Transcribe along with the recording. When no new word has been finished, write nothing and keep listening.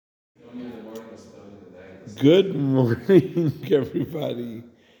Good morning, everybody,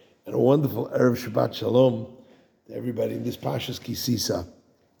 and a wonderful Erev Shabbat Shalom to everybody in this Parshat Sisa.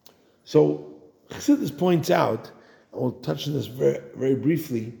 So, Chassidus points out, and we'll touch on this very, very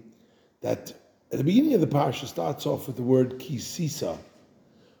briefly, that at the beginning of the Parsha starts off with the word Sisa,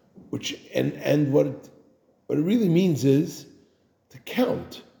 which and what it really means is to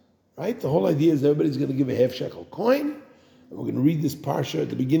count, right? The whole idea is everybody's going to give a half shekel coin. And we're going to read this Parsha at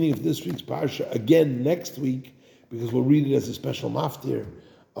the beginning of this week's Parsha again next week, because we'll read it as a special maftir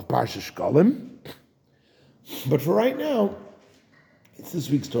of Parsha Shkalim. But for right now, it's this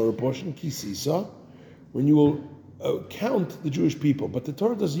week's Torah portion, Sisa, when you will count the Jewish people. But the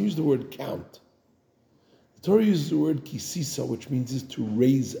Torah doesn't use the word count. The Torah uses the word Sisa, which means is to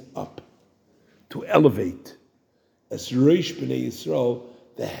raise up, to elevate. As Reish B'nai Yisrael,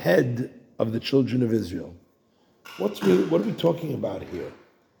 the head of the children of Israel. What are we talking about here?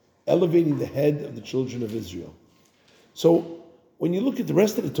 Elevating the head of the children of Israel. So when you look at the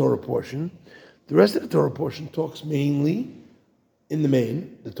rest of the Torah portion talks mainly, in the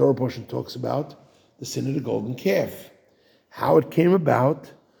main, the Torah portion talks about the sin of the golden calf, how it came about,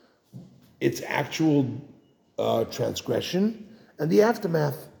 its actual transgression, and the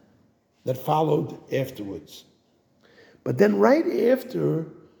aftermath that followed afterwards. But then right after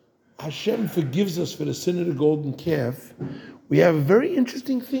Hashem forgives us for the sin of the golden calf, we have a very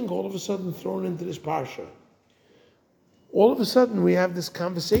interesting thing all of a sudden thrown into this parsha. All of a sudden we have this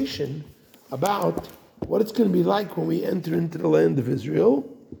conversation about what it's going to be like when we enter into the land of Israel.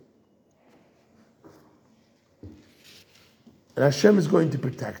 And Hashem is going to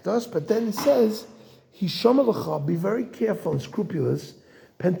protect us, but then it says, be very careful and scrupulous.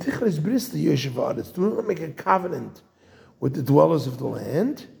 Do not make a covenant with the dwellers of the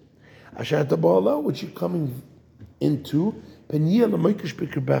land, which you're coming into,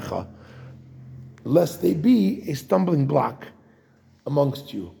 lest they be a stumbling block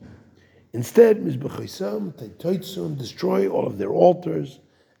amongst you. Instead, destroy all of their altars,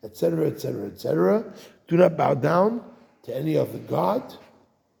 etc., etc., etc. Do not bow down to any other god,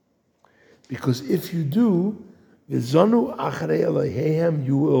 because if you do, you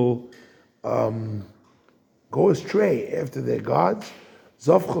will go astray after their gods,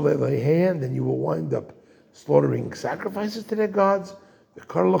 and then you will wind up slaughtering sacrifices to their gods,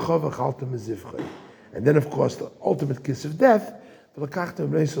 and then of course the ultimate kiss of death,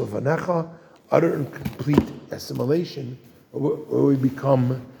 utter and complete assimilation, where we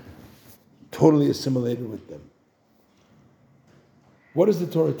become totally assimilated with them. What is the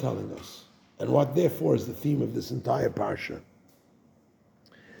Torah telling us? And what therefore is the theme of this entire parsha?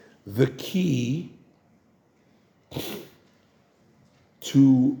 The key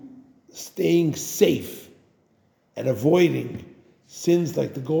to staying safe and avoiding sins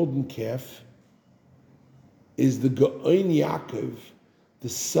like the golden calf is the Ga'on Yaakov, the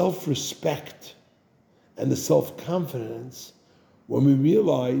self-respect and the self-confidence when we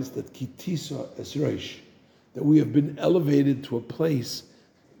realize that Kitisa Esreish, that we have been elevated to a place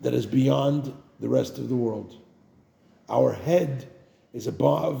that is beyond the rest of the world. Our head is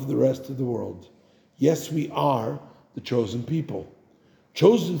above the rest of the world. Yes, we are the chosen people,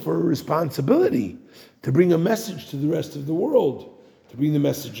 chosen for a responsibility to bring a message to the rest of the world, to bring the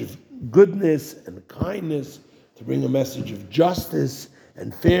message of goodness and kindness, to bring a message of justice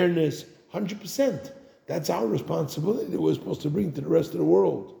and fairness, 100%. That's our responsibility that we're supposed to bring to the rest of the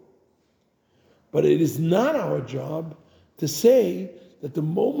world. But it is not our job to say that the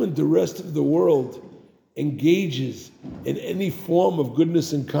moment the rest of the world engages in any form of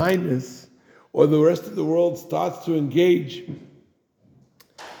goodness and kindness, or the rest of the world starts to engage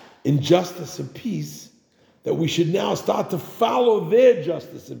in justice and peace, that we should now start to follow their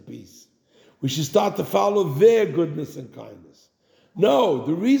justice and peace. We should start to follow their goodness and kindness. No,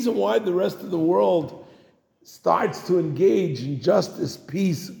 the reason why the rest of the world starts to engage in justice,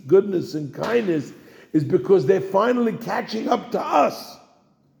 peace, goodness, and kindness is because they're finally catching up to us.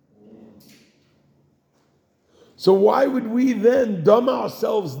 So why would we then dumb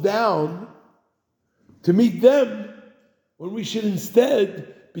ourselves down to meet them when we should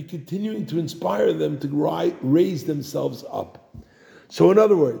instead be continuing to inspire them to raise themselves up? So in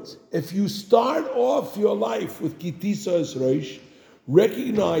other words, if you start off your life with Kitisa Esreish,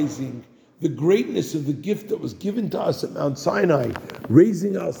 recognizing the greatness of the gift that was given to us at Mount Sinai,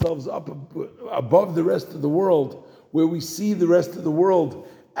 raising ourselves up above the rest of the world, where we see the rest of the world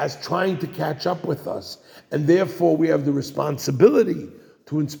as trying to catch up with us, and therefore we have the responsibility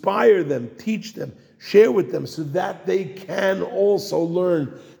to inspire them, teach them, share with them, so that they can also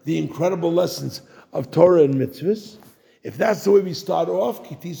learn the incredible lessons of Torah and mitzvahs. If that's the way we start off,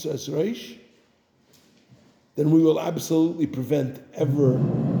 Kitisa Esreish, then we will absolutely prevent ever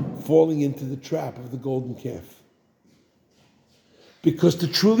falling into the trap of the golden calf. Because to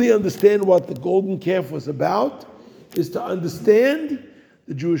truly understand what the golden calf was about is to understand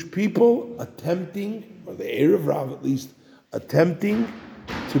the Jewish people attempting, or the Erev Rav at least, attempting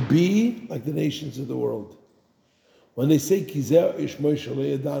to be like the nations of the world. When they say, Kizeh ish Moshe lo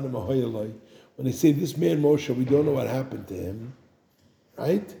yadanu ma hoya lo, when they say, this man Moshe, we don't know what happened to him,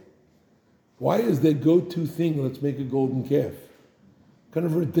 right? Why is their go-to thing, let's make a golden calf? Kind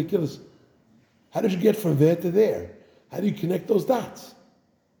of ridiculous. How did you get from there to there? How do you connect those dots?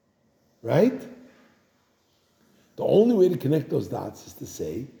 Right? The only way to connect those dots is to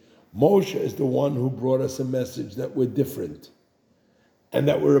say, Moshe is the one who brought us a message that we're different, and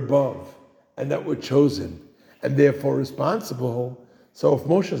that we're above, and that we're chosen, and therefore responsible. So if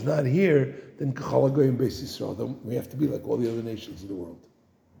Moshe's not here, then Kachal Goyim Beis Yisrael, then we have to be like all the other nations of the world.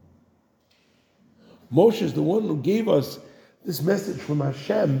 Moshe is the one who gave us this message from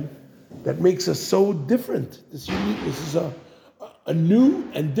Hashem that makes us so different. This is a new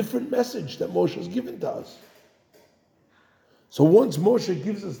and different message that Moshe has given to us. So once Moshe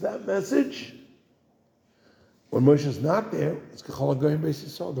gives us that message, when Moshe is not there, it's Kachal Goyim Beis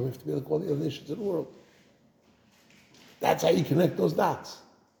Yisrael, then we have to be like all the other nations of the world. That's how you connect those dots.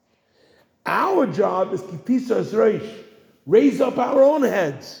 Our job is Kitisas Reish, raise up our own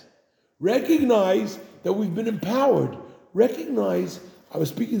heads. Recognize that we've been empowered. Recognize, I was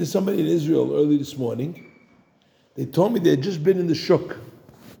speaking to somebody in Israel early this morning. They told me they had just been in the Shuk.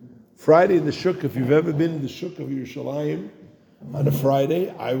 Friday in the Shuk, if you've ever been in the Shuk of Yerushalayim on a Friday,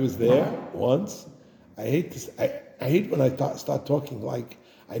 I was there once. I hate when I start talking like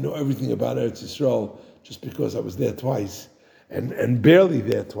I know everything about Eretz Yisrael just because I was there twice and barely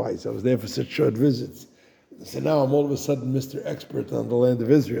there twice. I was there for such short visits. So now I'm all of a sudden Mr. Expert on the land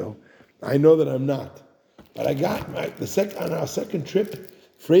of Israel. I know that I'm not. But I got on our second trip,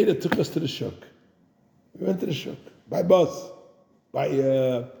 Freda took us to the Shuk. We went to the Shuk by bus, by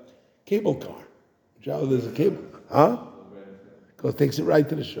cable car. There's a cable, huh? Because it takes it right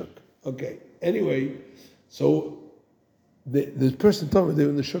to the Shuk. Okay. Anyway, so the person told me they were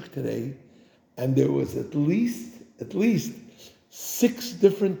in the Shuk today, and there was at least 6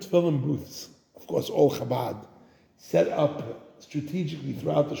 different film booths, of course all Chabad, set up strategically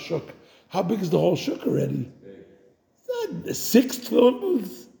throughout the Shuk. How big is the whole Shuk already? It's not 6 tefillin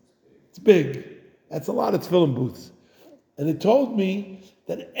booths. It's big. That's a lot of tefillin booths. And it told me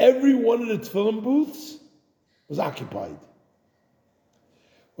that every one of the tefillin booths was occupied.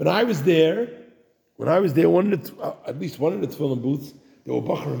 When I was there, at least one of the tefillin booths, there were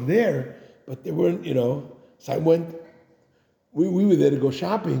Bachrim there, but they weren't, so I went, we were there to go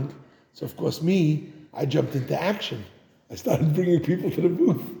shopping, so of course I jumped into action. I started bringing people to the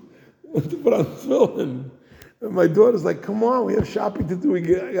booth to put on tefillin. And my daughter's like, come on, we have shopping to do, I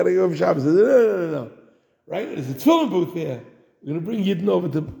gotta go have shopping. I said, no. Right? There's a tefillin booth there. We're gonna bring Yidden over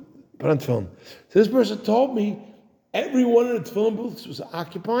to put on tefillin. So this person told me every one of the tefillin booths was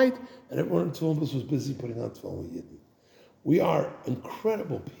occupied, and every one of the tefillin booths was busy putting on tefillin with Yidden. We are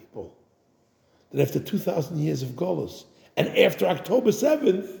incredible people that after 2,000 years of Golus, and after October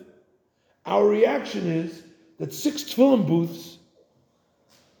 7th, our reaction is that 6 tefillin booths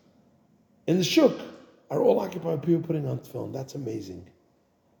in the Shuk are all occupied by people putting on tefillin. That's amazing.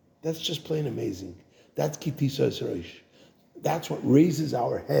 That's just plain amazing. That's Kitisa Yisroish. That's what raises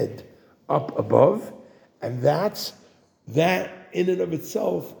our head up above, and that in and of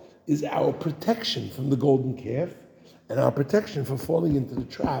itself is our protection from the golden calf and our protection from falling into the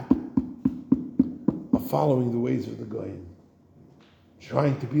trap of following the ways of the Goyim,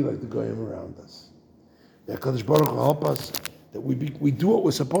 trying to be like the Goyim around us. That HaKadosh Baruch Hu will help us that we do what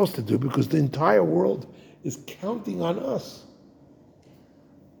we're supposed to do, because the entire world is counting on us.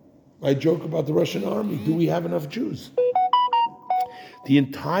 I joke about the Russian army. Do we have enough Jews? The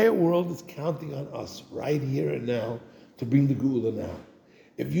entire world is counting on us right here and now to bring the Geula now.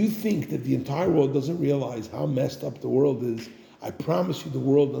 If you think that the entire world doesn't realize how messed up the world is, I promise you the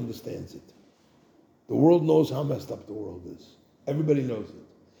world understands it. The world knows how messed up the world is. Everybody knows it.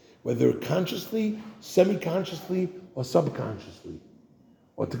 Whether consciously, semi-consciously, or subconsciously.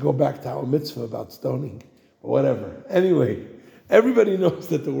 Or to go back to our mitzvah about stoning, or whatever. Anyway, everybody knows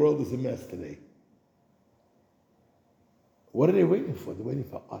that the world is a mess today. What are they waiting for? They're waiting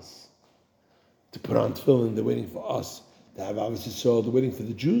for us to put on tefillin. They're waiting for us to have obviously soul. They're waiting for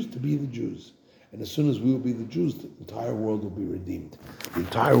the Jews to be the Jews. And as soon as we will be the Jews, the entire world will be redeemed. The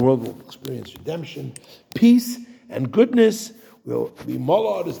entire world will experience redemption, peace, and goodness. We'll be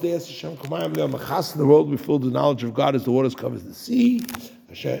Malad as the Hashem Kamayim. The world will be filled with the knowledge of God as the waters covers the sea.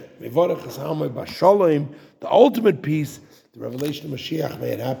 The ultimate peace, the revelation of Mashiach,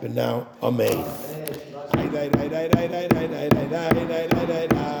 may it happen now. Amen.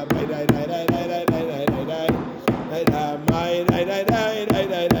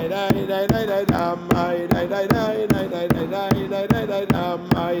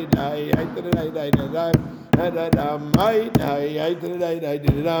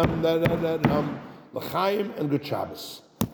 L'chaim and good Shabbos.